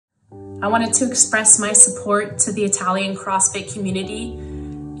I wanted to express my support to the Italian CrossFit community.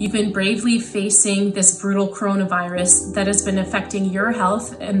 You've been bravely facing this brutal coronavirus that has been affecting your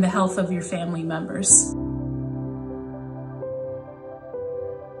health and the health of your family members.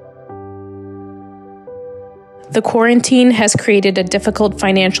 The quarantine has created a difficult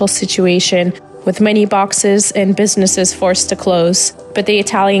financial situation, with many boxes and businesses forced to close. But the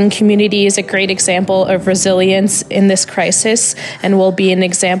Italian community is a great example of resilience in this crisis and will be an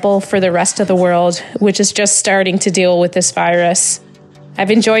example for the rest of the world, which is just starting to deal with this virus.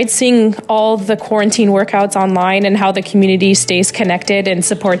 I've enjoyed seeing all the quarantine workouts online and how the community stays connected and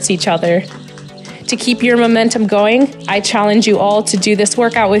supports each other. To keep your momentum going, I challenge you all to do this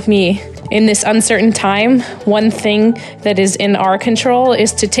workout with me. In this uncertain time, one thing that is in our control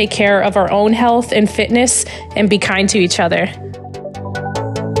is to take care of our own health and fitness and be kind to each other.